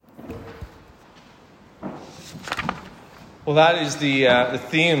Well, that is the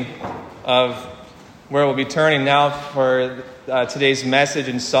theme of where we'll be turning now for today's message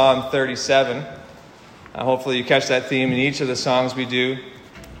in Psalm 37. Hopefully you catch that theme in each of the songs we do.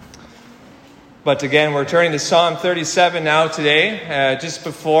 But again, we're turning to Psalm 37 now today, just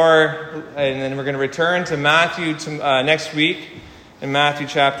before, and then we're going to return to Matthew next week, in Matthew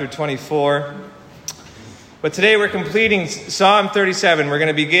chapter 24. But today we're completing Psalm 37. We're going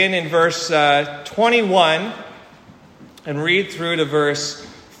to begin in verse 21 and read through to verse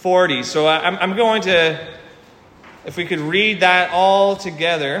 40. So I'm going to, if we could read that all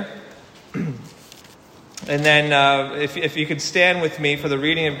together, and then if you could stand with me for the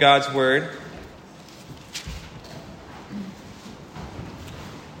reading of God's Word.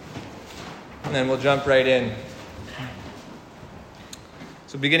 And then we'll jump right in.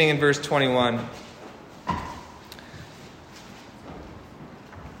 So beginning in verse 21.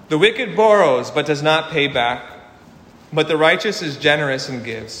 The wicked borrows, but does not pay back. But the righteous is generous and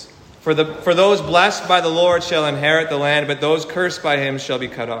gives. For those blessed by the Lord shall inherit the land, but those cursed by him shall be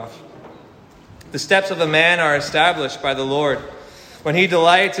cut off. The steps of a man are established by the Lord. When he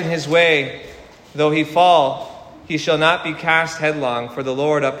delights in his way, though he fall, he shall not be cast headlong, for the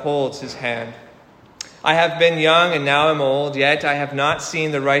Lord upholds his hand. I have been young and now am old, yet I have not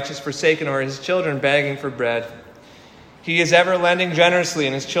seen the righteous forsaken or his children begging for bread. He is ever lending generously,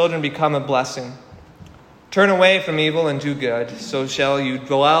 and his children become a blessing. Turn away from evil and do good, so shall you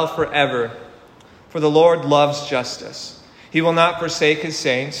dwell forever. For the Lord loves justice. He will not forsake his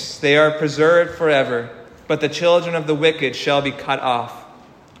saints. They are preserved forever, but the children of the wicked shall be cut off.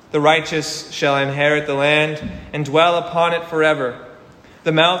 The righteous shall inherit the land and dwell upon it forever.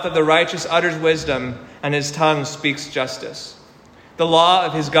 The mouth of the righteous utters wisdom, and his tongue speaks justice. The law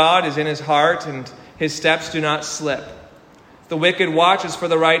of his God is in his heart, and his steps do not slip. The wicked watches for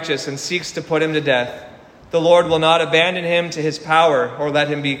the righteous and seeks to put him to death. The Lord will not abandon him to his power or let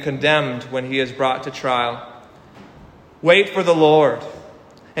him be condemned when he is brought to trial. Wait for the Lord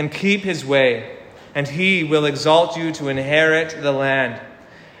and keep his way, and he will exalt you to inherit the land.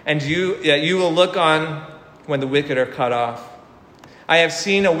 And you will look on when the wicked are cut off. I have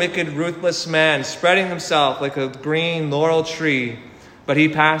seen a wicked, ruthless man spreading himself like a green laurel tree, but he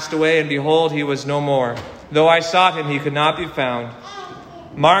passed away, and behold, he was no more. Though I sought him, he could not be found.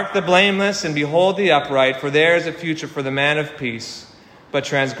 Mark the blameless and behold the upright, for there is a future for the man of peace. But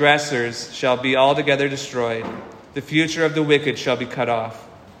transgressors shall be altogether destroyed. The future of the wicked shall be cut off.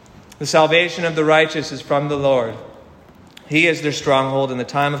 The salvation of the righteous is from the Lord. He is their stronghold in the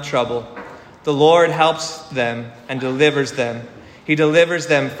time of trouble. The Lord helps them and delivers them. He delivers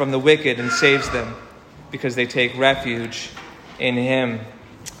them from the wicked and saves them, because they take refuge in him.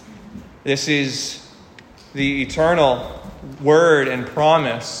 This is the eternal word and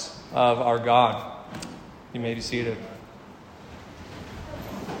promise of our God. You may be seated.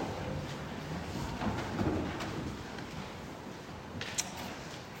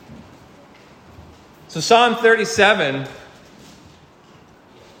 So Psalm 37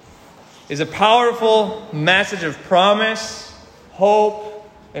 is a powerful message of promise, hope,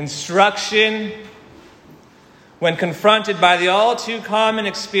 instruction, when confronted by the all too common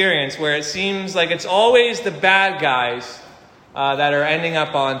experience where it seems like it's always the bad guys that are ending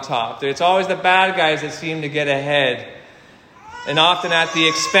up on top. It's always the bad guys that seem to get ahead, and often at the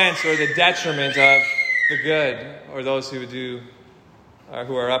expense or the detriment of the good or those who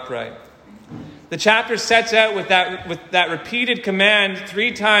are upright. The chapter sets out with that repeated command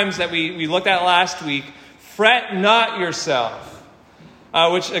 3 times that we looked at last week: fret not yourself,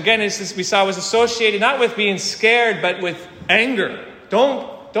 which again we saw was associated not with being scared but with anger.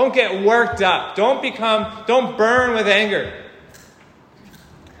 Don't get worked up. Don't burn with anger.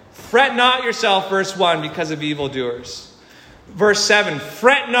 Fret not yourself, verse 1, because of evildoers. Verse 7,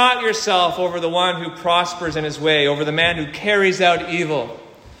 fret not yourself over the one who prospers in his way, over the man who carries out evil.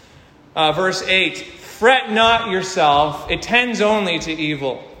 Verse 8, fret not yourself, it tends only to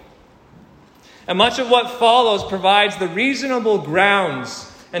evil. And much of what follows provides the reasonable grounds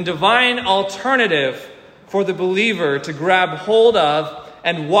and divine alternative for the believer to grab hold of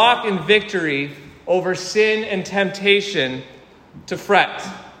and walk in victory over sin and temptation to fret.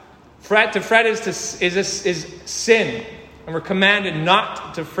 To fret is sin, and we're commanded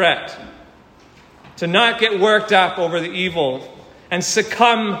not to fret, to not get worked up over the evil and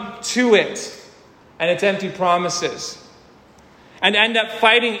succumb to it and its empty promises, and end up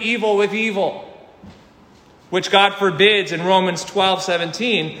fighting evil with evil, which God forbids in Romans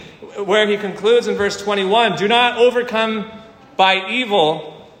 12:17, where he concludes in verse 21, do not overcome by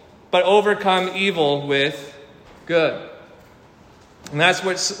evil, but overcome evil with good. And that's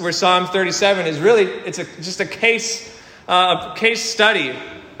where Psalm 37 is really, just a case a case study,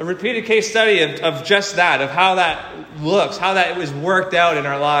 a repeated case study of just that, of how that looks, how that was worked out in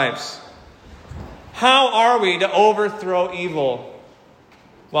our lives. How are we to overthrow evil?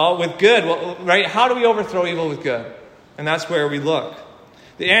 Well, with good, right? How do we overthrow evil with good? And that's where we look.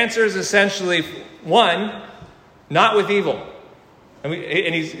 The answer is essentially, one, not with evil. And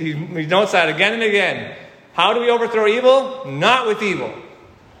he notes that again and again. How do we overthrow evil? Not with evil.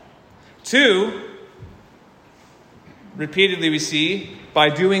 Two, repeatedly we see, by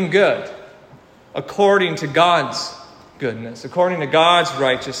doing good, according to God's goodness, according to God's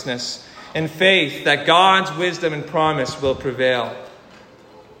righteousness, and faith that God's wisdom and promise will prevail.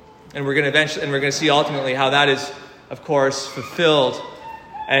 And we're going to see ultimately how that is, of course, fulfilled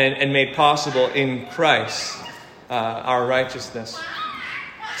and made possible in Christ, our righteousness.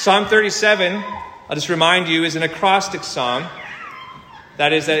 Psalm 37, I'll just remind you, is an acrostic psalm.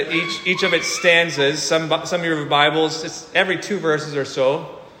 That is, that each of its stanzas, some of your Bibles, it's every 2 verses or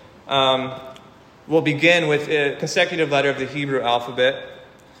so, will begin with a consecutive letter of the Hebrew alphabet.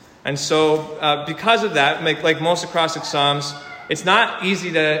 And so, because of that, like most acrostic psalms, it's not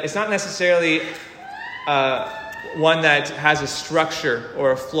necessarily one that has a structure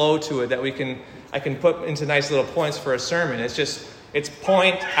or a flow to it that I can put into nice little points for a sermon. It's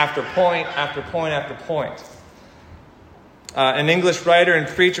point after point after point after point. An English writer and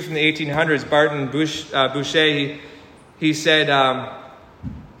preacher from the 1800s, Barton Boucher, he said,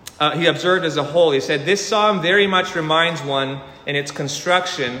 he observed as a whole, he said, "This psalm very much reminds one in its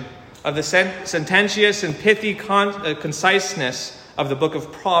construction of the sententious and pithy conciseness of the book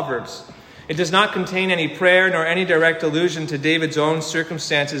of Proverbs. It does not contain any prayer nor any direct allusion to David's own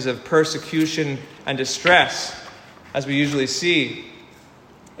circumstances of persecution and distress, as we usually see.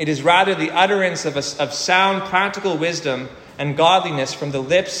 It is rather the utterance of sound practical wisdom and godliness from the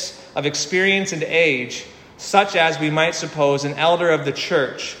lips of experience and age, such as we might suppose an elder of the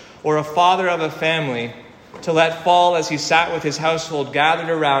church or a father of a family to let fall as he sat with his household gathered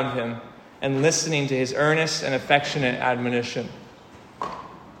around him and listening to his earnest and affectionate admonition."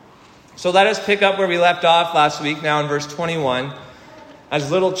 So let us pick up where we left off last week, now in verse 21. As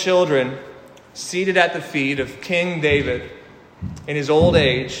little children, seated at the feet of King David in his old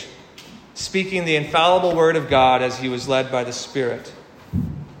age, speaking the infallible word of God as he was led by the Spirit.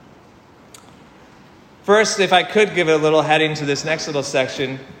 First, if I could give a little heading to this next little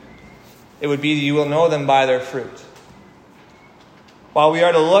section, it would be, "You will know them by their fruit." While we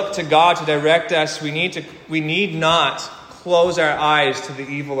are to look to God to direct us, we need not close our eyes to the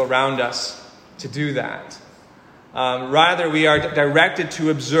evil around us to do that. Rather, we are directed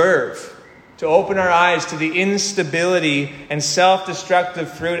to observe, to open our eyes to the instability and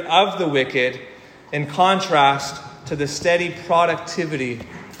self-destructive fruit of the wicked, in contrast to the steady productivity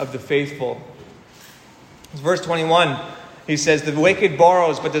of the faithful. Verse 21, he says, "The wicked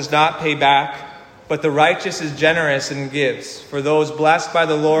borrows but does not pay back, but the righteous is generous and gives. For those blessed by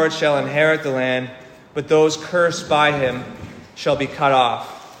the Lord shall inherit the land, but those cursed by him shall be cut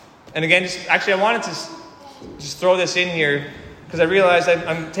off." And again, I wanted to just throw this in here because I realized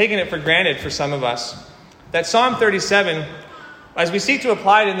I'm taking it for granted for some of us. That Psalm 37, as we seek to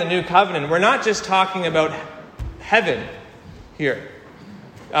apply it in the New Covenant, we're not just talking about heaven here.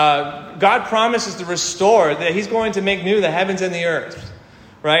 God promises to restore, that he's going to make new the heavens and the earth.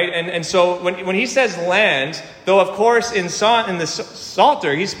 Right? And so when he says land, though of course in the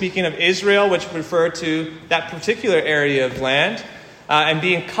Psalter, he's speaking of Israel, which referred to that particular area of land, and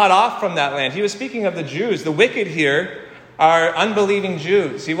being cut off from that land. He was speaking of the Jews. The wicked here are unbelieving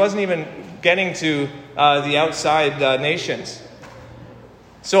Jews. He wasn't even getting to the outside nations.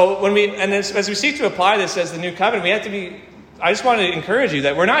 So as we seek to apply this as the New Covenant, I just want to encourage you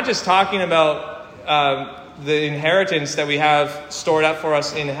that we're not just talking about the inheritance that we have stored up for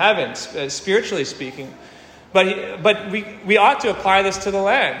us in heaven, spiritually speaking. But we ought to apply this to the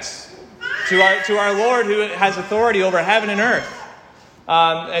lands, to our Lord who has authority over heaven and earth,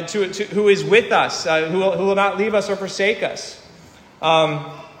 and who is with us, who will not leave us or forsake us.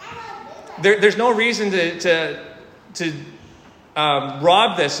 There's no reason to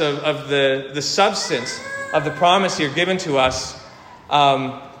rob this of the substance of the promise here given to us,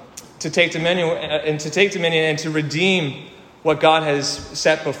 to take dominion and to redeem what God has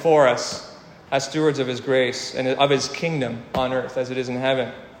set before us as stewards of his grace and of his kingdom on earth as it is in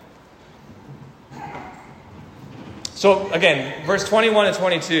heaven. So again, verse 21 and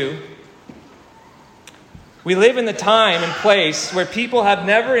 22. We live in the time and place where people have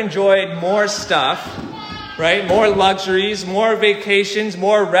never enjoyed more stuff, right? More luxuries, more vacations,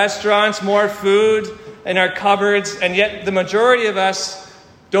 more restaurants, more food in our cupboards, and yet the majority of us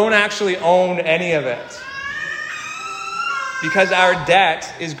don't actually own any of it. because our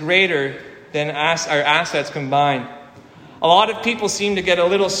debt is greater than our assets combined. A lot of people seem to get a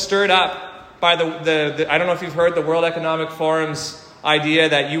little stirred up by the I don't know if you've heard the World Economic Forum's idea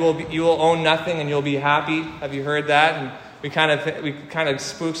that you will own nothing and you'll be happy. Have you heard that? And we kind of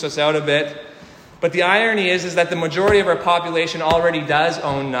spooks us out a bit. But the irony is that the majority of our population already does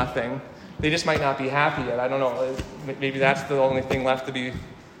own nothing. They just might not be happy yet. I don't know. Maybe that's the only thing left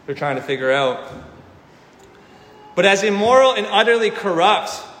they're trying to figure out. But as immoral and utterly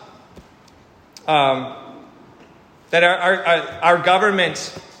corrupt that our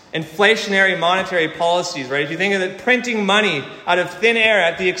government inflationary monetary policies, right? If you think of it, printing money out of thin air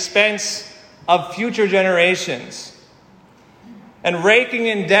at the expense of future generations, and raking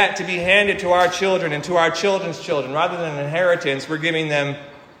in debt to be handed to our children and to our children's children, rather than an inheritance, we're giving them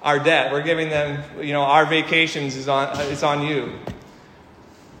our debt. We're giving them, our vacations is on you.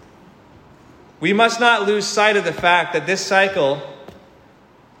 We must not lose sight of the fact that this cycle,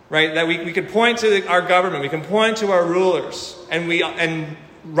 right, that we could point to our government, we can point to our rulers, and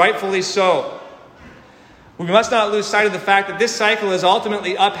rightfully so. We must not lose sight of the fact that this cycle is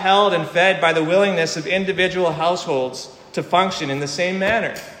ultimately upheld and fed by the willingness of individual households to function in the same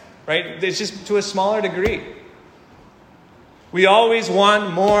manner, right? It's just to a smaller degree. We always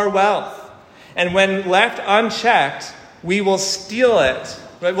want more wealth. And when left unchecked, we will steal it.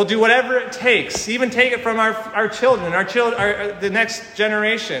 Right? We'll do whatever it takes, even take it from our children, the next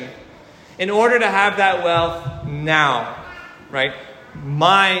generation, in order to have that wealth now, right?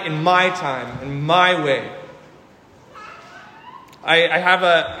 In my time, in my way. I have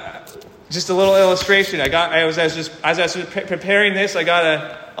just a little illustration. As I was preparing this, I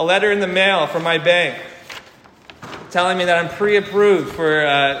got a letter in the mail from my bank telling me that I'm pre-approved for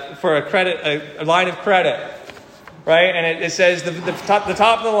a line of credit, right? And it says the top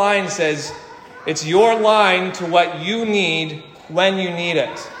of the line says it's your line to what you need when you need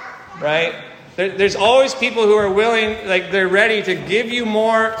it, right? There's always people who are willing, like they're ready to give you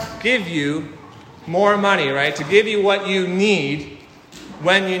more money, right? To give you what you need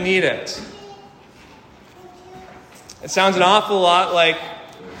when you need it. It sounds an awful lot like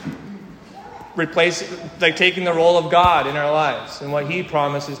taking the role of God in our lives and what He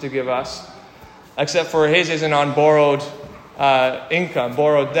promises to give us, except for His isn't on borrowed income,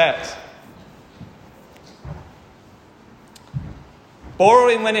 borrowed debt.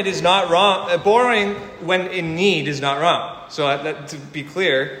 Borrowing when it is not wrong. Borrowing when in need is not wrong. So to be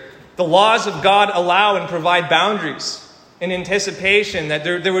clear, the laws of God allow and provide boundaries in anticipation that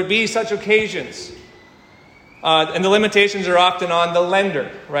there would be such occasions. And the limitations are often on the lender,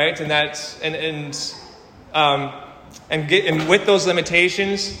 right? And with those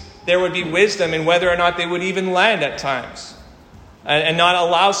limitations, there would be wisdom in whether or not they would even lend at times, and not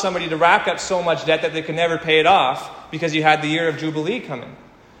allow somebody to rack up so much debt that they could never pay it off because you had the year of Jubilee coming,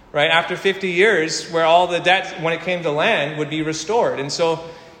 right? After 50 years, where all the debt, when it came to land, would be restored. And so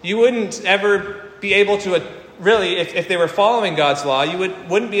you wouldn't ever be able to really, if they were following God's law, you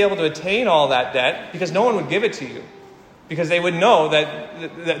wouldn't be able to attain all that debt because no one would give it to you, because they would know that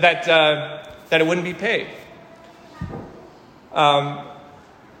it wouldn't be paid. And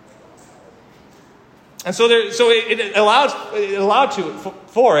so it allowed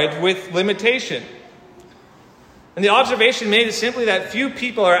for it with limitation. And the observation made is simply that few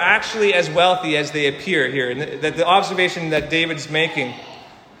people are actually as wealthy as they appear here. And the observation that David's making,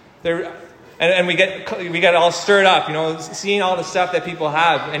 and we get all stirred up, seeing all the stuff that people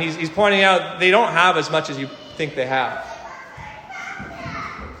have. And he's pointing out they don't have as much as you think they have.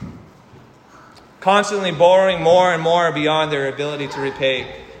 Constantly borrowing more and more beyond their ability to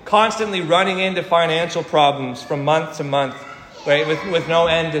repay. Constantly running into financial problems from month to month, right, with no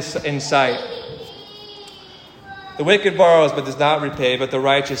end in sight. The wicked borrows but does not repay, but the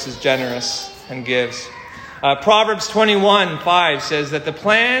righteous is generous and gives. Proverbs 21:5 says that the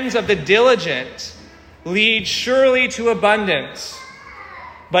plans of the diligent lead surely to abundance,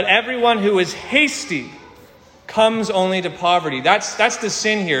 but everyone who is hasty comes only to poverty. That's the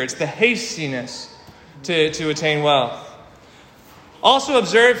sin here. It's the hastiness to attain wealth. Also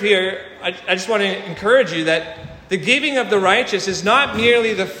observe here, I just want to encourage you that the giving of the righteous is not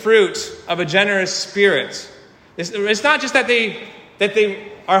merely the fruit of a generous spirit. It's not just that they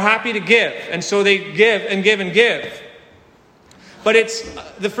are happy to give, and so they give and give and give. But it's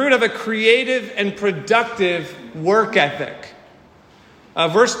the fruit of a creative and productive work ethic.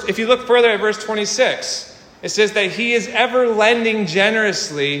 If you look further at verse 26, it says that He is ever lending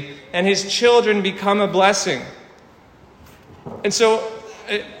generously, and His children become a blessing. And so,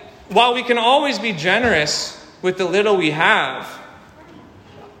 while we can always be generous with the little we have,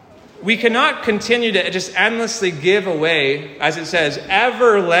 we cannot continue to just endlessly give away, as it says,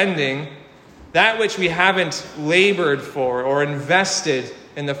 ever lending that which we haven't labored for or invested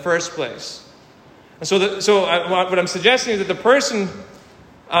in the first place. And so what I'm suggesting is that the person,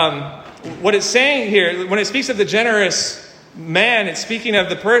 what it's saying here, when it speaks of the generous man, it's speaking of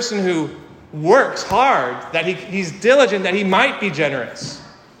the person who works hard, that he's diligent, that he might be generous.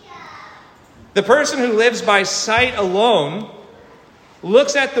 The person who lives by sight alone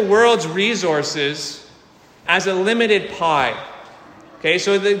looks at the world's resources as a limited pie. Okay,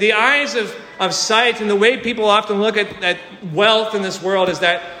 so the eyes of sight and the way people often look at wealth in this world is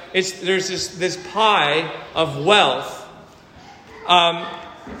that there's this pie of wealth, and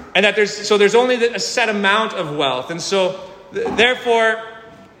that there's only a set amount of wealth, and so therefore,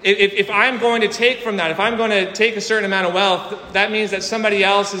 if I'm going to take from that, if I'm going to take a certain amount of wealth, that means that somebody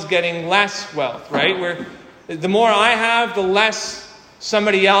else is getting less wealth, right? Where the more I have, the less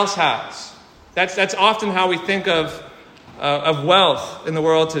somebody else has. That's often how we think of wealth in the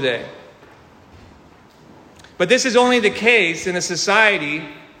world today. But this is only the case in a society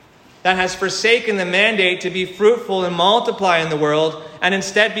that has forsaken the mandate to be fruitful and multiply in the world, and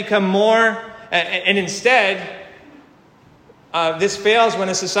instead become more, and instead, this fails when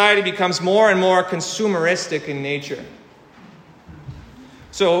a society becomes more and more consumeristic in nature.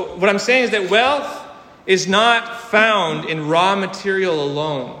 So what I'm saying is that wealth is not found in raw material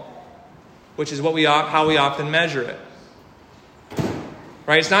alone, which is how we often measure it.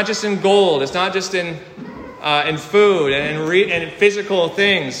 Right? It's not just in gold. It's not just in food and physical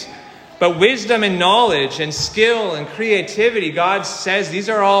things. But wisdom and knowledge and skill and creativity, God says these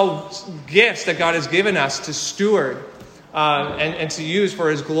are all gifts that God has given us to steward and to use for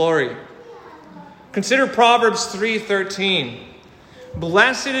His glory. Consider Proverbs 3:13.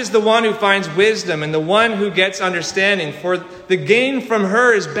 Blessed is the one who finds wisdom and the one who gets understanding, for the gain from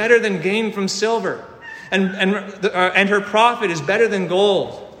her is better than gain from silver, and her profit is better than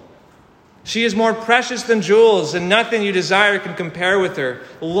gold. She is more precious than jewels, and nothing you desire can compare with her.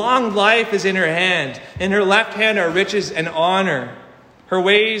 Long life is in her hand. In her left hand are riches and honor. Her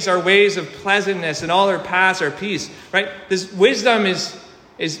ways are ways of pleasantness, and all her paths are peace. Right? This wisdom it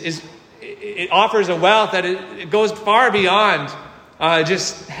offers a wealth that it goes far beyond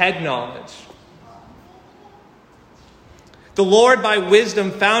just head knowledge. The Lord by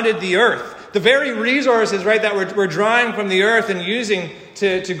wisdom founded the earth. The very resources, right, that we're drawing from the earth and using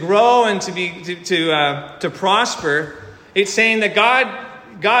to grow and to prosper, it's saying that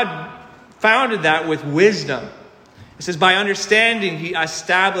God founded that with wisdom. It says, by understanding He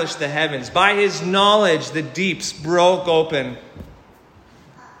established the heavens. By His knowledge the deeps broke open.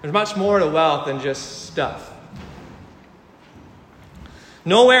 There's much more to wealth than just stuff.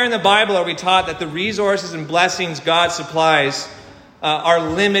 Nowhere in the Bible are we taught that the resources and blessings God supplies are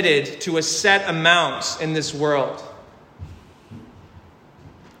limited to a set amount in this world.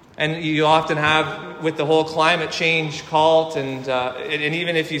 And you often have with the whole climate change cult, and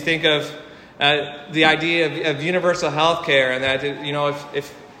even if you think of the idea of universal health care, and that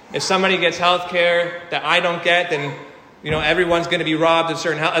if somebody gets health care that I don't get, then everyone's going to be robbed of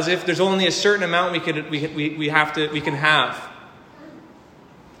certain health, as if there's only a certain amount we can have.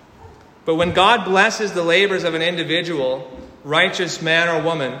 But when God blesses the labors of an individual, righteous man or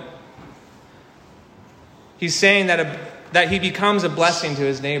woman, He's saying that he becomes a blessing to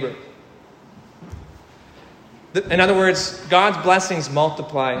his neighbor. In other words, God's blessings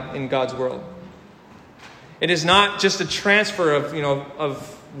multiply in God's world. It is not just a transfer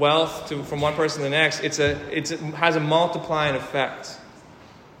of wealth from one person to the next. It has a multiplying effect.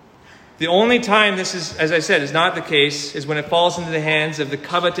 The only time this is, as I said, is not the case is when it falls into the hands of the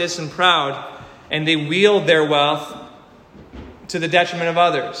covetous and proud, and they wield their wealth to the detriment of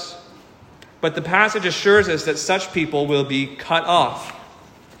others. But the passage assures us that such people will be cut off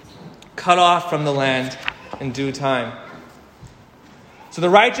from the land in due time. So the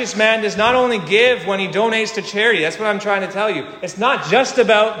righteous man does not only give when he donates to charity. That's what I'm trying to tell you. It's not just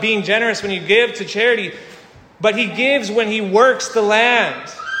about being generous when you give to charity, but he gives when he works the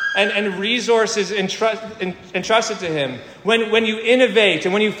land and resources entrusted to him. When you innovate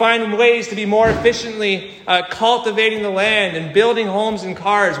and when you find ways to be more efficiently cultivating the land and building homes and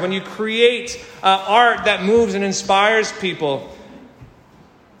cars, when you create art that moves and inspires people,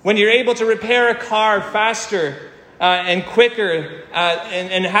 when you're able to repair a car faster and quicker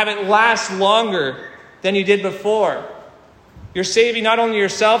and have it last longer than you did before, you're saving not only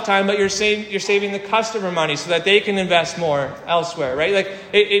yourself time, but you're saving the customer money so that they can invest more elsewhere, right?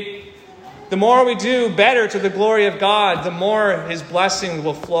 The more we do better to the glory of God, the more His blessing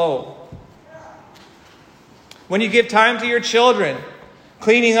will flow. When you give time to your children,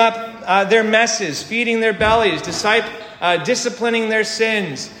 cleaning up their messes, feeding their bellies, disciplining their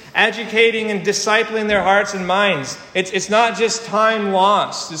sins, educating and discipling their hearts and minds. It's not just time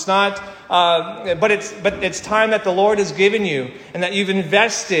lost. It's not, but it's time that the Lord has given you and that you've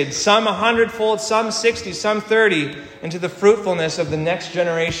invested, some 100-fold, some 60, some 30, into the fruitfulness of the next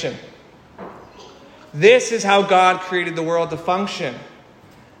generation. This is how God created the world to function.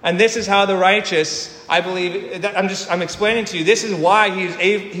 And this is how the righteous, I believe, I'm explaining to you, this is why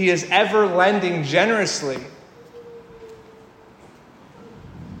he is ever lending generously.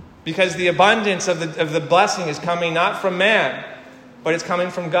 Because the abundance of the blessing is coming not from man, but it's coming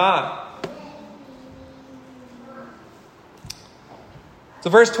from God. So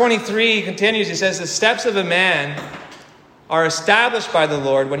verse 23 continues, he says, the steps of a man are established by the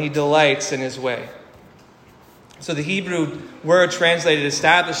Lord when he delights in his way. So the Hebrew word translated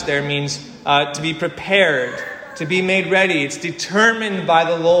established there means to be prepared, to be made ready. It's determined by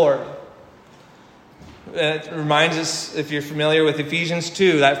the Lord. It reminds us, if you're familiar with Ephesians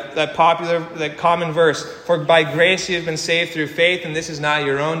 2, that common verse, for by grace you have been saved through faith, and this is not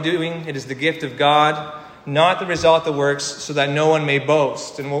your own doing, it is the gift of God, not the result of works, so that no one may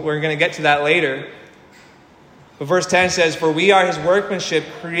boast. And we're going to get to that later. But verse 10 says, for we are his workmanship,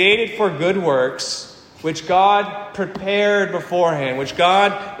 created for good works, which God prepared beforehand, which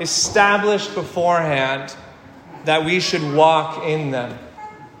God established beforehand, that we should walk in them.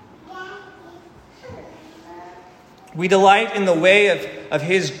 We delight in the way of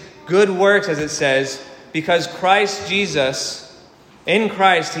his good works, as it says, because Christ Jesus, in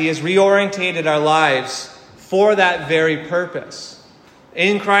Christ, he has reorientated our lives for that very purpose.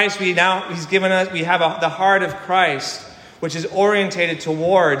 In Christ, we have the heart of Christ, which is orientated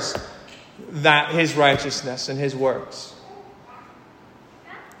towards his righteousness and his works.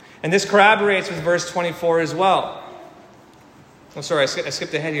 And this corroborates with verse 24 as well. I'm sorry, I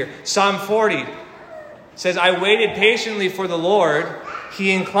skipped ahead here. Psalm 40 says, I waited patiently for the Lord.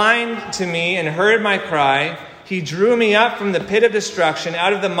 He inclined to me and heard my cry. He drew me up from the pit of destruction,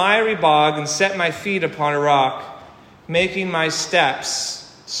 out of the miry bog, and set my feet upon a rock, making my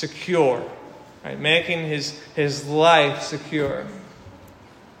steps secure. Right? Making his life secure.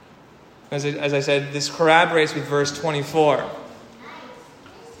 As I said, this corroborates with verse 24.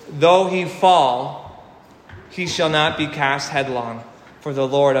 Though he fall, he shall not be cast headlong, for the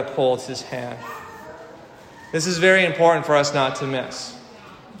Lord upholds his hand. This is very important for us not to miss.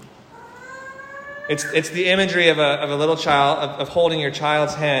 It's the imagery of a little child, of holding your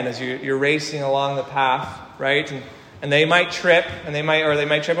child's hand as you're racing along the path, right? And they might trip, and they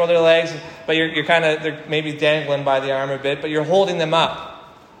might trip over their legs, but they're maybe dangling by the arm a bit, but you're holding them up.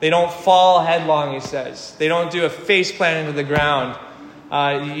 They don't fall headlong, he says. They don't do a face plant into the ground.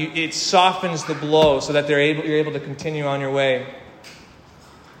 It softens the blow so that you're able to continue on your way.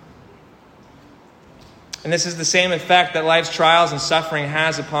 And this is the same effect that life's trials and suffering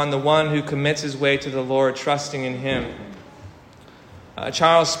has upon the one who commits his way to the Lord, trusting in him.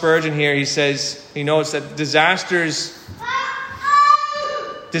 Charles Spurgeon here, he notes that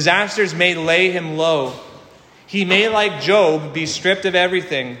disasters may lay him low. He may, like Job, be stripped of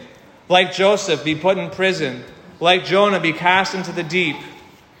everything. Like Joseph, be put in prison. Like Jonah, be cast into the deep.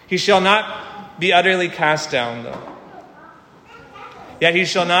 He shall not be utterly cast down, though. Yet he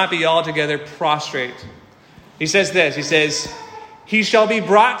shall not be altogether prostrate. He says this, he shall be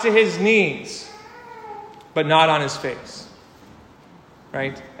brought to his knees, but not on his face.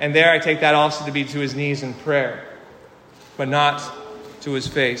 Right? And there I take that also to be to his knees in prayer, but not to his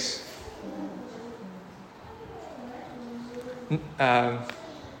face.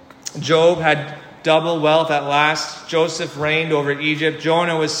 Job had double wealth at last. Joseph reigned over Egypt.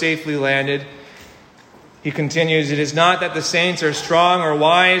 Jonah was safely landed. He continues, it is not that the saints are strong or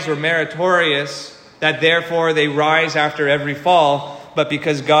wise or meritorious, that therefore they rise after every fall, but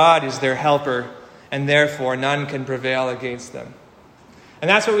because God is their helper, and therefore none can prevail against them. And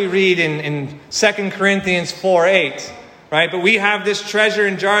that's what we read in 2 Corinthians 4:8. Right? But we have this treasure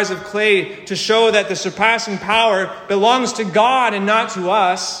in jars of clay to show that the surpassing power belongs to God and not to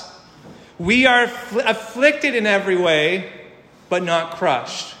us. We are afflicted in every way, but not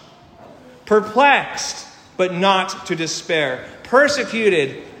crushed. Perplexed, but not to despair.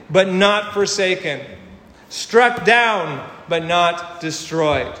 Persecuted, but not forsaken. Struck down, but not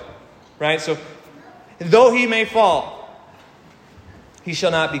destroyed. Right? So, though he may fall, he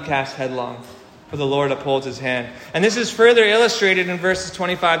shall not be cast headlong, for the Lord upholds his hand. And this is further illustrated in verses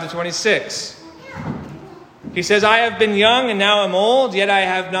 25 to 26. He says, I have been young and now am old, yet I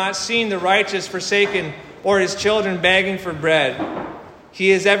have not seen the righteous forsaken or his children begging for bread.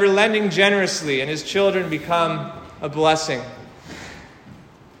 He is ever lending generously, and his children become a blessing.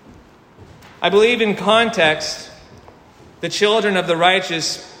 I believe in context, the children of the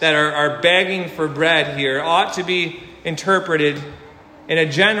righteous that are begging for bread here ought to be interpreted in a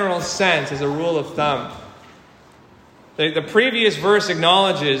general sense as a rule of thumb. The previous verse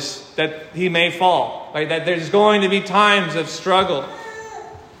acknowledges that he may fall, right? That there's going to be times of struggle.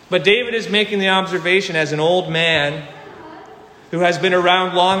 But David is making the observation as an old man who has been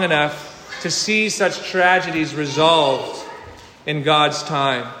around long enough to see such tragedies resolved in God's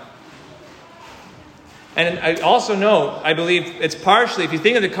time. And I also note, I believe it's partially, if you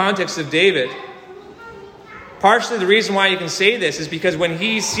think of the context of David, partially the reason why you can say this is because when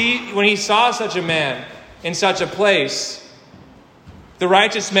he saw such a man in such a place, the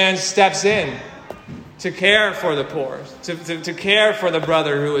righteous man steps in to care for the poor, to care for the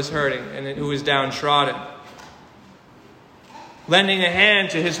brother who is hurting and who is downtrodden. Lending a hand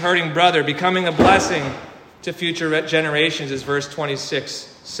to his hurting brother, becoming a blessing to future generations, as verse 26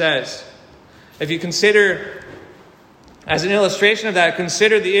 says. If you consider, as an illustration of that,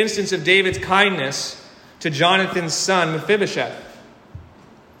 consider the instance of David's kindness to Jonathan's son, Mephibosheth.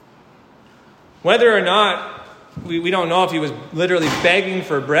 Whether or not, we don't know if he was literally begging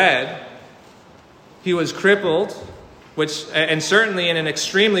for bread. He was crippled, and certainly in an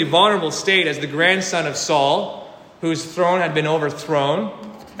extremely vulnerable state as the grandson of Saul, whose throne had been overthrown,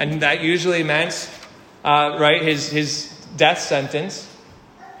 and that usually meant, his death sentence.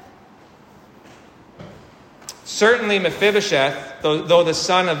 Certainly Mephibosheth, though the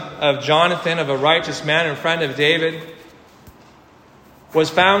son of Jonathan, of a righteous man and friend of David, was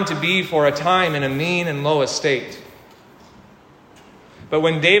found to be for a time in a mean and low estate. But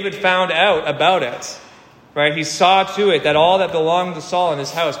when David found out about it, right, he saw to it that all that belonged to Saul and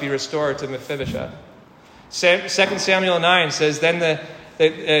his house be restored to Mephibosheth. 2 Samuel 9 says, Then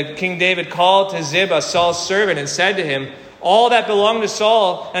King David called to Ziba, Saul's servant, and said to him, All that belonged to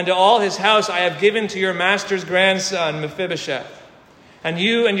Saul and to all his house I have given to your master's grandson Mephibosheth. And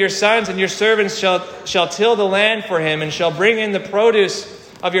you and your sons and your servants shall till the land for him, and shall bring in the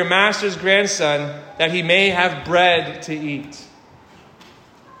produce of your master's grandson, that he may have bread to eat.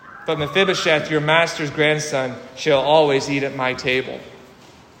 But Mephibosheth, your master's grandson, shall always eat at my table.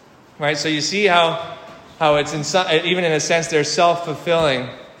 Right? So you see how it's even in a sense they're self-fulfilling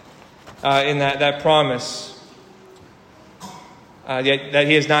in that promise. Yet that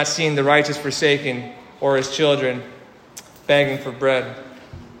he has not seen the righteous forsaken or his children begging for bread.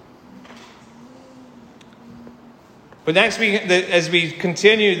 But next week, as we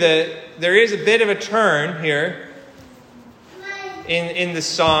continue, there is a bit of a turn here in the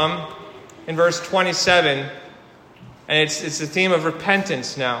psalm, in verse 27, and it's the theme of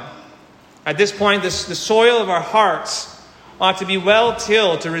repentance now. At this point, the soil of our hearts ought to be well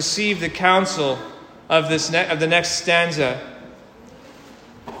tilled to receive the counsel of the next stanza.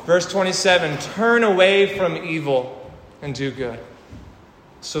 Verse 27, Turn away from evil and do good,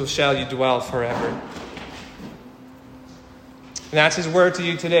 so shall you dwell forever. And that's his word to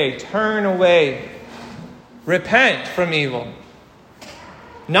you today. Turn away. Repent from evil.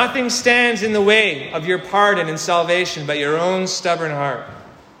 Nothing stands in the way of your pardon and salvation but your own stubborn heart.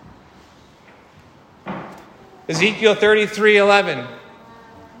 Ezekiel 33:11.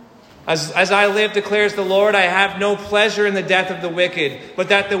 As I live, declares the Lord, I have no pleasure in the death of the wicked, but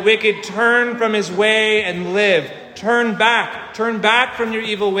that the wicked turn from his way and live. Turn back from your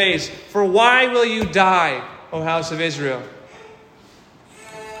evil ways. For why will you die, O house of Israel?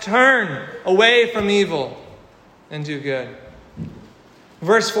 Turn away from evil and do good.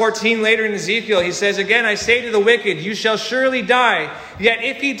 Verse 14 later in Ezekiel, he says, Again, I say to the wicked, you shall surely die. Yet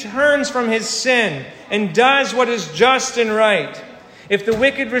if he turns from his sin and does what is just and right, if the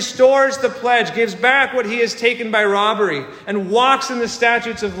wicked restores the pledge, gives back what he has taken by robbery, and walks in the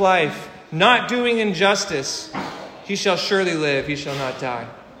statutes of life, not doing injustice, he shall surely live, he shall not die.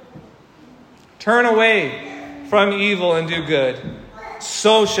 Turn away from evil and do good,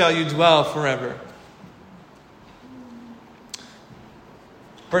 so shall you dwell forever.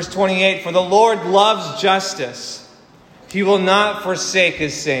 Verse 28, For the Lord loves justice. He will not forsake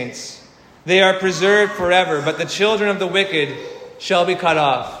his saints. They are preserved forever, but the children of the wicked shall be cut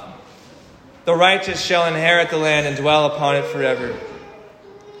off. The righteous shall inherit the land and dwell upon it forever.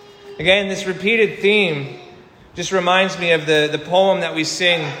 Again, this repeated theme just reminds me of the poem that we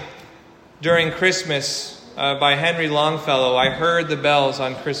sing during Christmas by Henry Longfellow, I Heard the Bells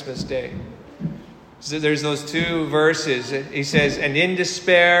on Christmas Day. So there's those two verses. He says, And in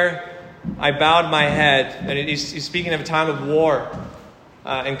despair I bowed my head. And he's speaking of a time of war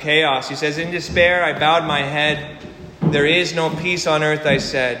and chaos. He says, In despair I bowed my head. There is no peace on earth, I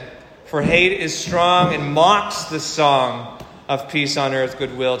said. For hate is strong and mocks the song of peace on earth,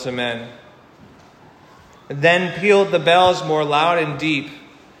 goodwill to men. Then pealed the bells more loud and deep.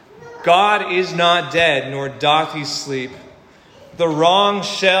 God is not dead, nor doth he sleep. The wrong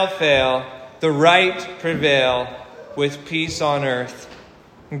shall fail, the right prevail, with peace on earth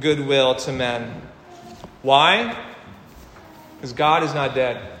and goodwill to men. Why? Because God is not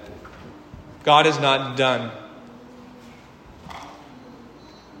dead. God is not done.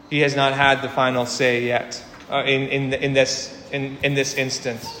 He has not had the final say yet in this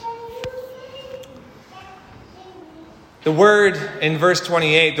instance. The word in verse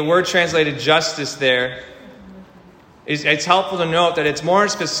 28, the word translated justice there, it's helpful to note that it's more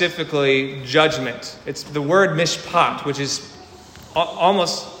specifically judgment. It's the word mishpat, which is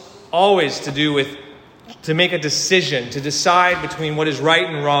almost always to do with to make a decision, to decide between what is right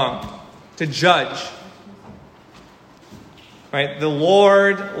and wrong, to judge. Right? The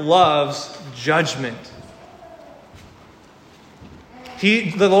Lord loves judgment.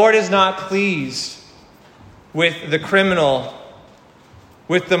 The Lord is not pleased with the criminal,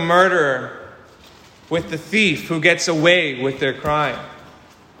 with the murderer, with the thief who gets away with their crime.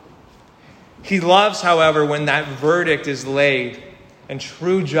 He loves, however, when that verdict is laid and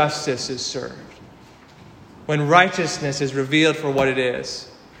true justice is served. When righteousness is revealed for what it is,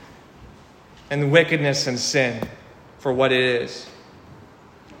 and wickedness and sin for what it is.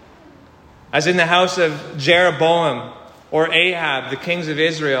 As in the house of Jeroboam or Ahab, the kings of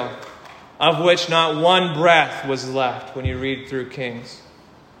Israel, of which not one breath was left when you read through Kings.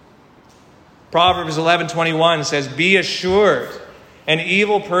 Proverbs 11:21 says, "Be assured, an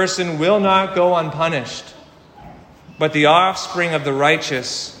evil person will not go unpunished, but the offspring of the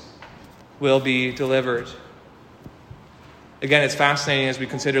righteous will be delivered." Again, it's fascinating as we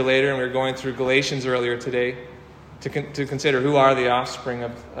consider later, and we were going through Galatians earlier today, to consider who are the offspring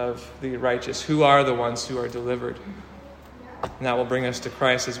of the righteous, who are the ones who are delivered. And that will bring us to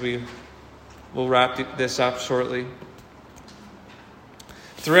Christ as we'll wrap this up shortly.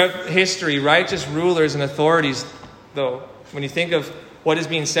 Throughout history, righteous rulers and authorities, though, when you think of what is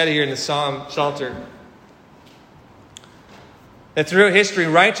being said here in the Psalter, that throughout history,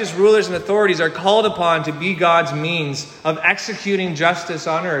 righteous rulers and authorities are called upon to be God's means of executing justice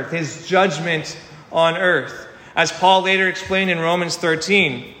on earth, his judgment on earth. As Paul later explained in Romans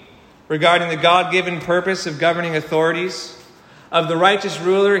 13, regarding the God-given purpose of governing authorities, of the righteous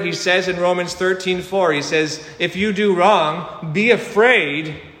ruler, he says in Romans 13:4, he says, "If you do wrong, be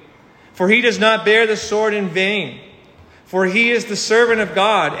afraid, for he does not bear the sword in vain. For he is the servant of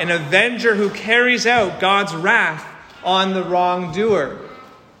God, an avenger who carries out God's wrath on the wrongdoer."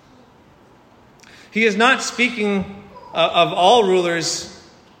 He is not speaking of all rulers,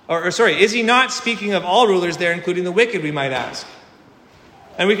 is he not speaking of all rulers there, including the wicked, we might ask?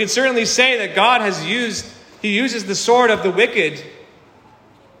 And we can certainly say that God he uses the sword of the wicked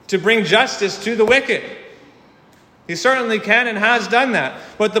to bring justice to the wicked. He certainly can and has done that.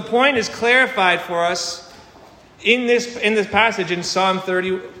 But the point is clarified for us in this passage in Psalm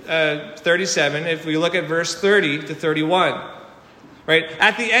 37, if we look at verse 30 to 31. Right?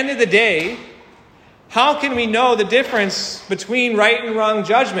 At the end of the day, how can we know the difference between right and wrong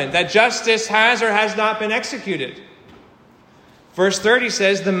judgment, that justice has or has not been executed? Verse 30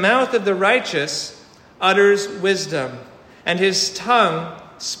 says, "The mouth of the righteous utters wisdom, and his tongue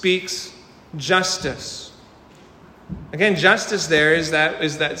speaks justice." Again, justice there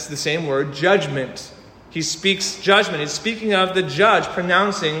that's the same word, judgment. He speaks judgment. He's speaking of the judge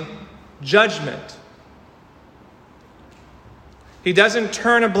pronouncing judgment. He doesn't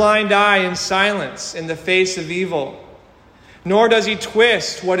turn a blind eye in silence in the face of evil, nor does he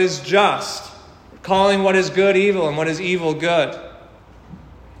twist what is just, calling what is good evil and what is evil good.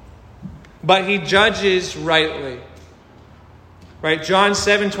 But he judges rightly. Right? John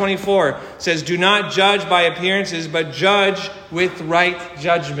 7:24 says, "Do not judge by appearances, but judge with right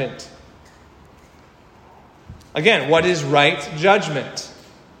judgment." Again, what is right judgment?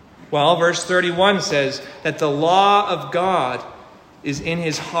 Well, verse 31 says that the law of God is in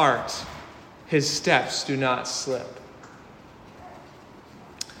his heart. His steps do not slip.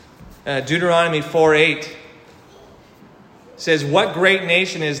 Deuteronomy 4:8 says, "What great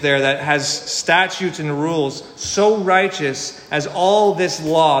nation is there that has statutes and rules so righteous as all this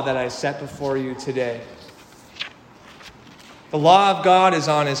law that I set before you today?" The law of God is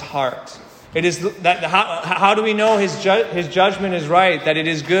on his heart. It is that. How do we know his judgment is right? That it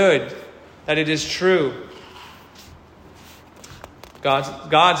is good, that it is true.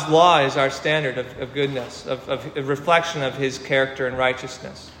 God's law is our standard of goodness, of reflection of his character and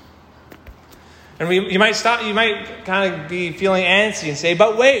righteousness. And you might kind of be feeling antsy and say,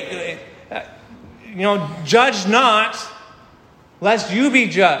 "But wait, judge not, lest you be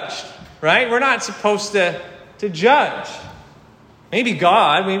judged." right? We're not supposed to judge. Maybe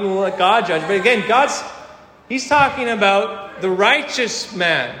God, maybe we'll let God judge. But again, he's talking about the righteous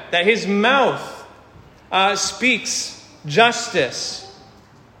man, that his mouth speaks justice,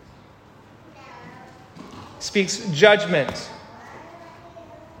 speaks judgment.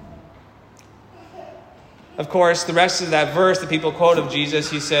 Of course, the rest of that verse that people quote of Jesus,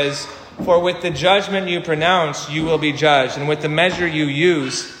 he says, "For with the judgment you pronounce, you will be judged, and with the measure you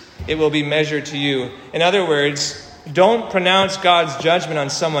use, it will be measured to you." In other words, don't pronounce God's judgment on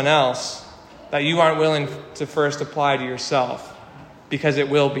someone else that you aren't willing to first apply to yourself, because it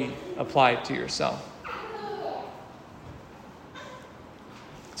will be applied to yourself.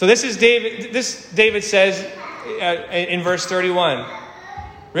 So this is David. This David says in verse 31.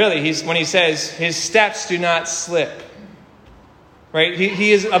 Really, when he says his steps do not slip. Right?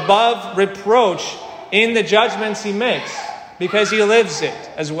 He is above reproach in the judgments he makes because he lives it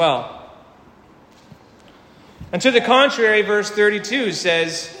as well. And to the contrary, verse 32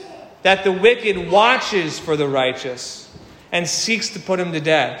 says that the wicked watches for the righteous and seeks to put him to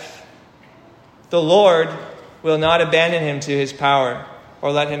death. The Lord will not abandon him to his power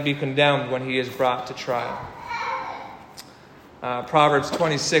or let him be condemned when he is brought to trial. Proverbs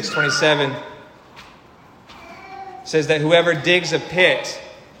 26:27 says that whoever digs a pit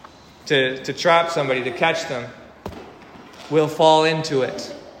to trap somebody, to catch them, will fall into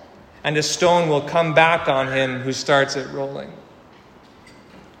it, and a stone will come back on him who starts it rolling.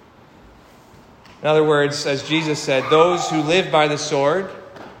 In other words, as Jesus said, those who live by the sword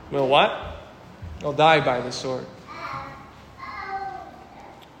will what? Will die by the sword.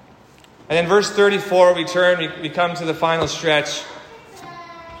 And in verse 34, we come to the final stretch.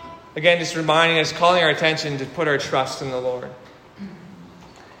 Again, just reminding us, calling our attention to put our trust in the Lord.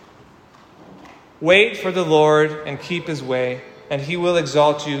 Wait for the Lord and keep his way, and he will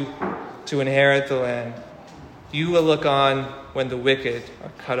exalt you to inherit the land. You will look on when the wicked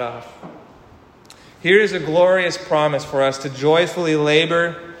are cut off. Here is a glorious promise for us to joyfully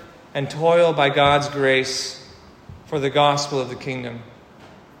labor and toil by God's grace for the gospel of the kingdom.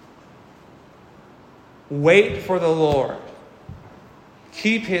 Wait for the Lord.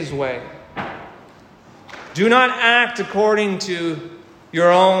 Keep his way. Do not act according to your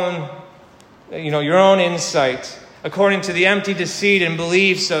own insight, according to the empty deceit and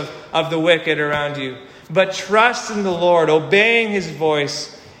beliefs of the wicked around you. But trust in the Lord, obeying his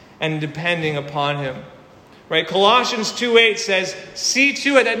voice and depending upon him. Right? Colossians 2:8 says, "See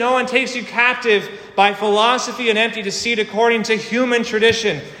to it that no one takes you captive by philosophy and empty deceit according to human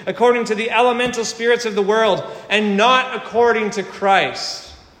tradition, according to the elemental spirits of the world, and not according to Christ.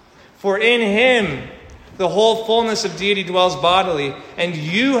 For in him the whole fullness of deity dwells bodily, and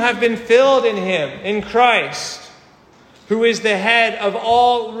you have been filled in him, in Christ, who is the head of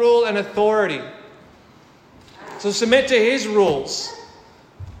all rule and authority." So submit to his rules.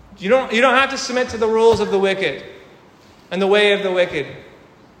 You don't have to submit to the rules of the wicked and the way of the wicked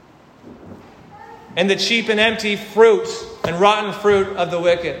and the cheap and empty fruit and rotten fruit of the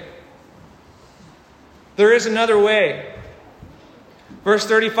wicked. There is another way. Verse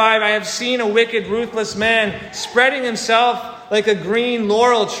 35, "I have seen a wicked, ruthless man spreading himself like a green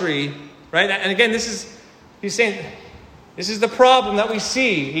laurel tree." Right? And again, he's saying, this is the problem that we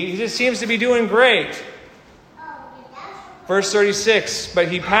see. He just seems to be doing great. Verse 36, "But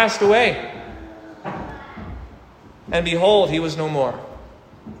he passed away, and behold, he was no more.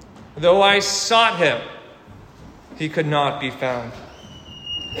 Though I sought him, he could not be found."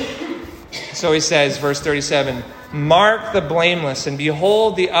 So he says, verse 37, "Mark the blameless, and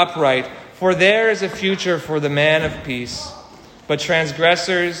behold the upright, for there is a future for the man of peace. But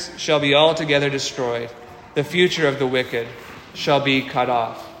transgressors shall be altogether destroyed. The future of the wicked shall be cut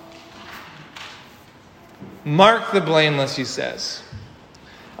off." Mark the blameless, he says.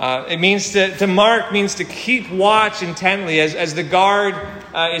 It means to mark means to keep watch intently as the guard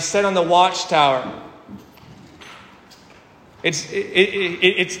is set on the watchtower.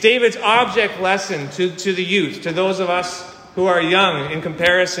 It's David's object lesson to the youth, to those of us who are young in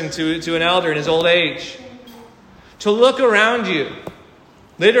comparison to an elder in his old age. To look around you.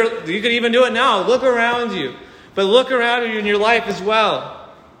 Literally, you could even do it now. Look around you. But look around you in your life as well.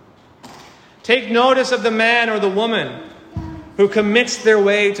 Take notice of the man or the woman who commits their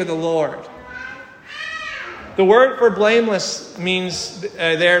way to the Lord. The word for blameless means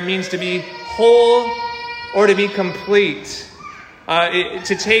to be whole or to be complete.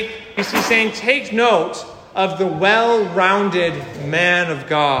 He's saying, take note of the well-rounded man of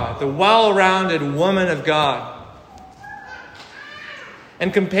God, the well-rounded woman of God,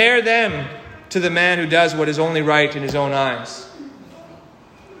 and compare them to the man who does what is only right in his own eyes.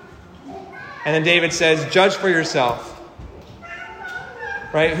 And then David says, judge for yourself.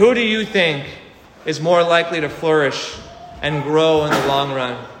 Right? Who do you think is more likely to flourish and grow in the long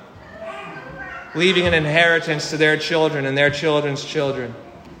run, leaving an inheritance to their children and their children's children?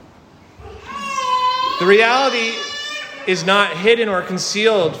 The reality is not hidden or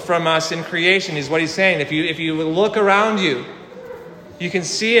concealed from us in creation, is what he's saying. If you look around you, you can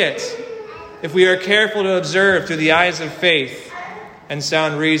see it if we are careful to observe through the eyes of faith and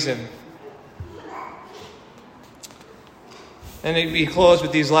sound reason. And we close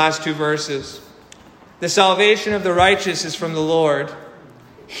with these last two verses. The salvation of the righteous is from the Lord.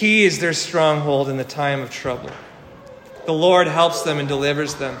 He is their stronghold in the time of trouble. The Lord helps them and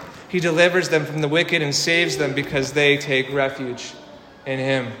delivers them. He delivers them from the wicked and saves them because they take refuge in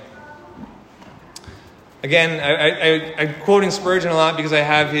Him. Again, I'm quoting Spurgeon a lot because I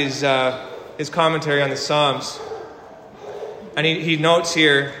have his commentary on the Psalms. And he notes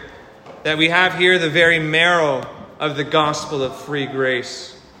here that we have here the very marrow of the gospel of free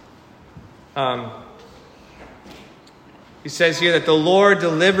grace. He says here that the Lord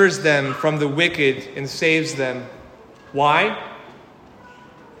delivers them from the wicked and saves them. Why?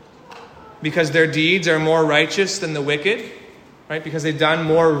 Because their deeds are more righteous than the wicked, right? Because they've done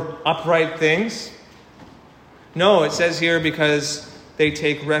more upright things? No, it says here because they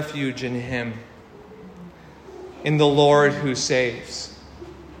take refuge in Him, in the Lord who saves.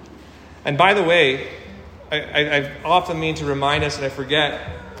 And by the way, I often mean to remind us, and I forget,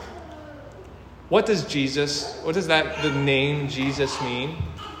 what does the name Jesus mean?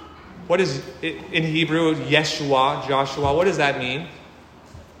 What is, in Hebrew, Yeshua, Joshua, what does that mean?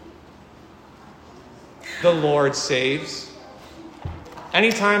 The Lord saves.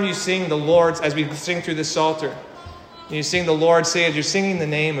 Anytime you sing the Lord's, as we sing through the Psalter, and you sing the Lord saves, you're singing the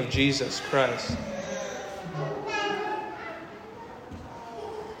name of Jesus Christ.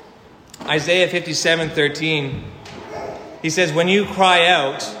 Isaiah 57:13, he says, when you cry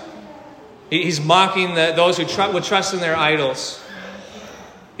out, he's mocking those who would trust in their idols.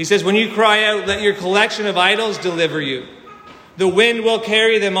 He says, when you cry out, let your collection of idols deliver you. The wind will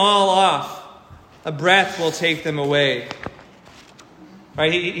carry them all off. A breath will take them away.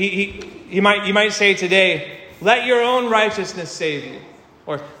 Right? You might say today, let your own righteousness save you.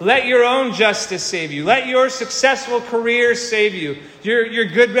 Or let your own justice save you. Let your successful career save you. Your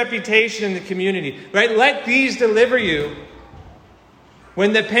good reputation in the community. Right? Let these deliver you.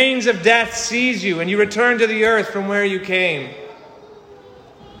 When the pains of death seize you and you return to the earth from where you came.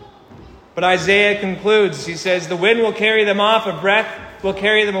 But Isaiah concludes, he says, the wind will carry them off, a breath will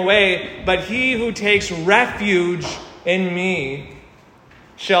carry them away, but he who takes refuge in me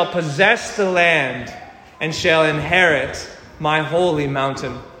shall possess the land and shall inherit my holy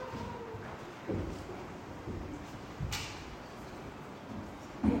mountain.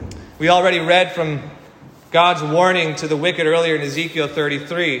 We already read from God's warning to the wicked earlier in Ezekiel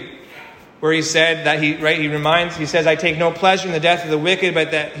 33, where he said that he says, I take no pleasure in the death of the wicked, but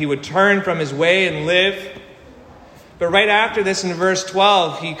that he would turn from his way and live. But right after this in verse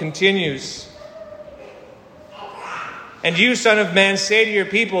 12, he continues, and you, son of man, say to your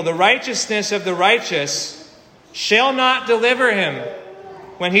people, the righteousness of the righteous shall not deliver him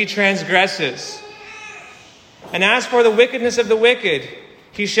when he transgresses. And as for the wickedness of the wicked,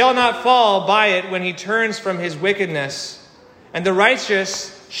 he shall not fall by it when he turns from his wickedness. And the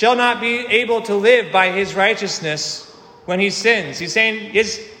righteous shall not be able to live by his righteousness when he sins. He's saying,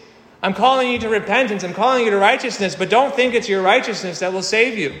 I'm calling you to repentance, I'm calling you to righteousness, but don't think it's your righteousness that will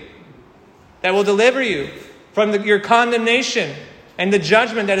save you, that will deliver you from your condemnation and the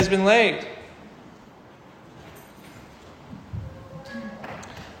judgment that has been laid.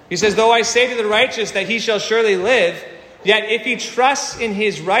 He says, though I say to the righteous that he shall surely live, yet if he trusts in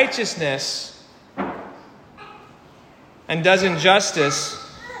his righteousness and does injustice,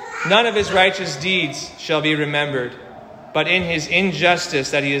 none of his righteous deeds shall be remembered. But in his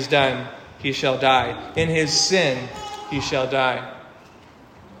injustice that he has done, he shall die. In his sin, he shall die.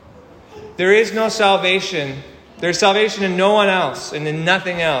 There is no salvation. There is salvation in no one else and in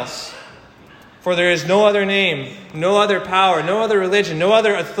nothing else. For there is no other name, no other power, no other religion, no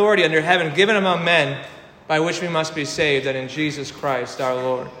other authority under heaven given among men by which we must be saved than in Jesus Christ our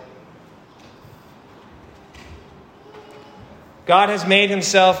Lord. God has made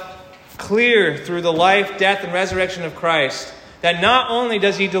himself clear through the life, death, and resurrection of Christ that not only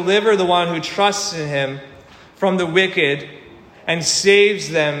does he deliver the one who trusts in him from the wicked and saves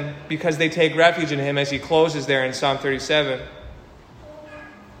them because they take refuge in him, as he closes there in Psalm 37.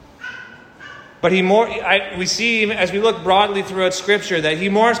 But we see, as we look broadly throughout Scripture, that he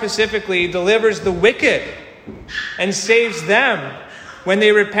more specifically delivers the wicked and saves them when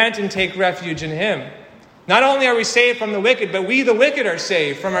they repent and take refuge in him. Not only are we saved from the wicked, but we, the wicked, are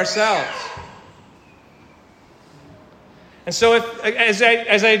saved from ourselves. And so as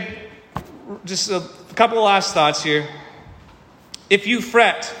I just a couple of last thoughts here. If you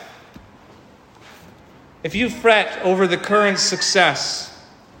fret over the current success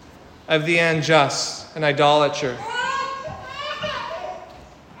of the unjust and idolater,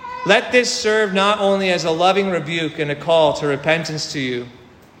 let this serve not only as a loving rebuke and a call to repentance to you,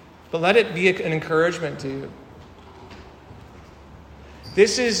 but let it be an encouragement to you.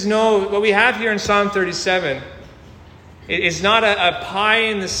 What we have here in Psalm 37, it is not a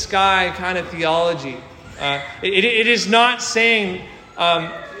pie-in-the-sky kind of theology. It is not saying,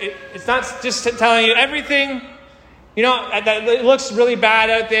 it's not just telling you everything, that it looks really bad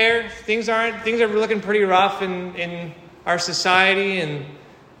out there. Things are looking pretty rough in our society and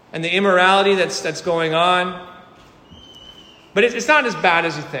the immorality that's going on. But it's not as bad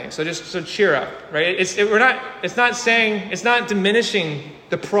as you think. So cheer up, right? It's not diminishing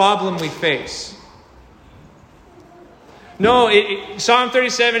the problem we face. No, Psalm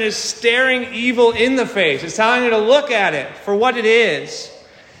 37 is staring evil in the face. It's telling you to look at it for what it is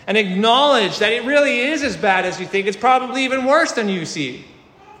and acknowledge that it really is as bad as you think. It's probably even worse than you see.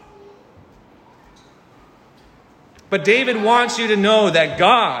 But David wants you to know that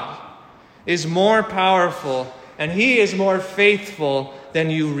God is more powerful and he is more faithful than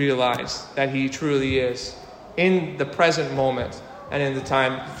you realize that he truly is in the present moment and in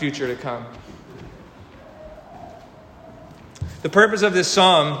the future to come. The purpose of this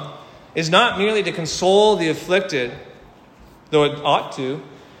psalm is not merely to console the afflicted, though it ought to,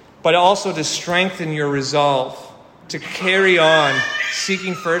 but also to strengthen your resolve to carry on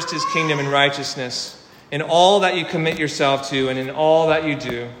seeking first his kingdom and righteousness in all that you commit yourself to and in all that you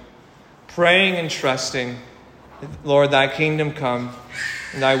do, praying and trusting, Lord, thy kingdom come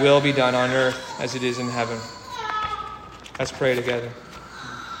and thy will be done on earth as it is in heaven. Let's pray together.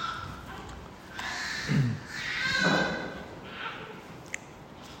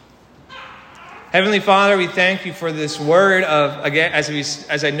 Heavenly Father, we thank you for this word of, again,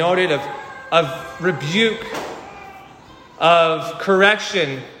 as I noted, of rebuke, of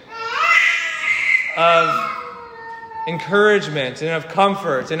correction, of encouragement, and of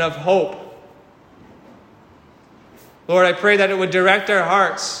comfort, and of hope. Lord, I pray that it would direct our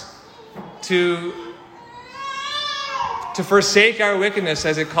hearts to forsake our wickedness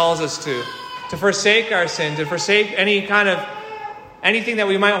as it calls us to forsake our sin, to forsake anything that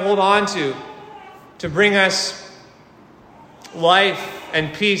we might hold on to bring us life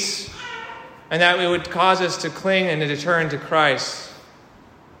and peace, and that it would cause us to cling and to turn to Christ,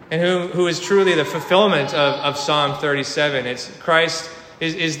 and who is truly the fulfillment of Psalm 37. Christ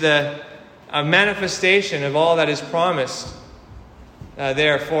is the manifestation of all that is promised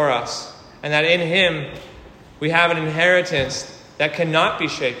there for us, and that in him we have an inheritance that cannot be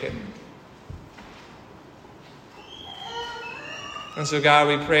shaken. And so, God,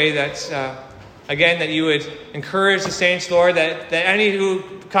 we pray that again, that you would encourage the saints, Lord, that any who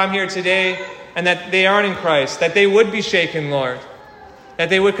come here today and that they aren't in Christ, that they would be shaken, Lord. That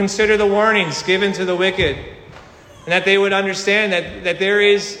they would consider the warnings given to the wicked. And that they would understand that there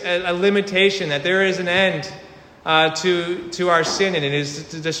is a limitation, that there is an end to our sin, and it is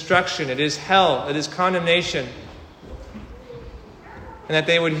destruction, it is hell, it is condemnation. And that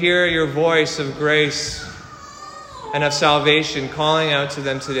they would hear your voice of grace and of salvation calling out to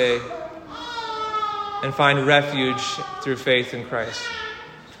them today, and find refuge through faith in Christ.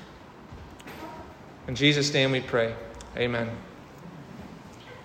 In Jesus' name we pray. Amen.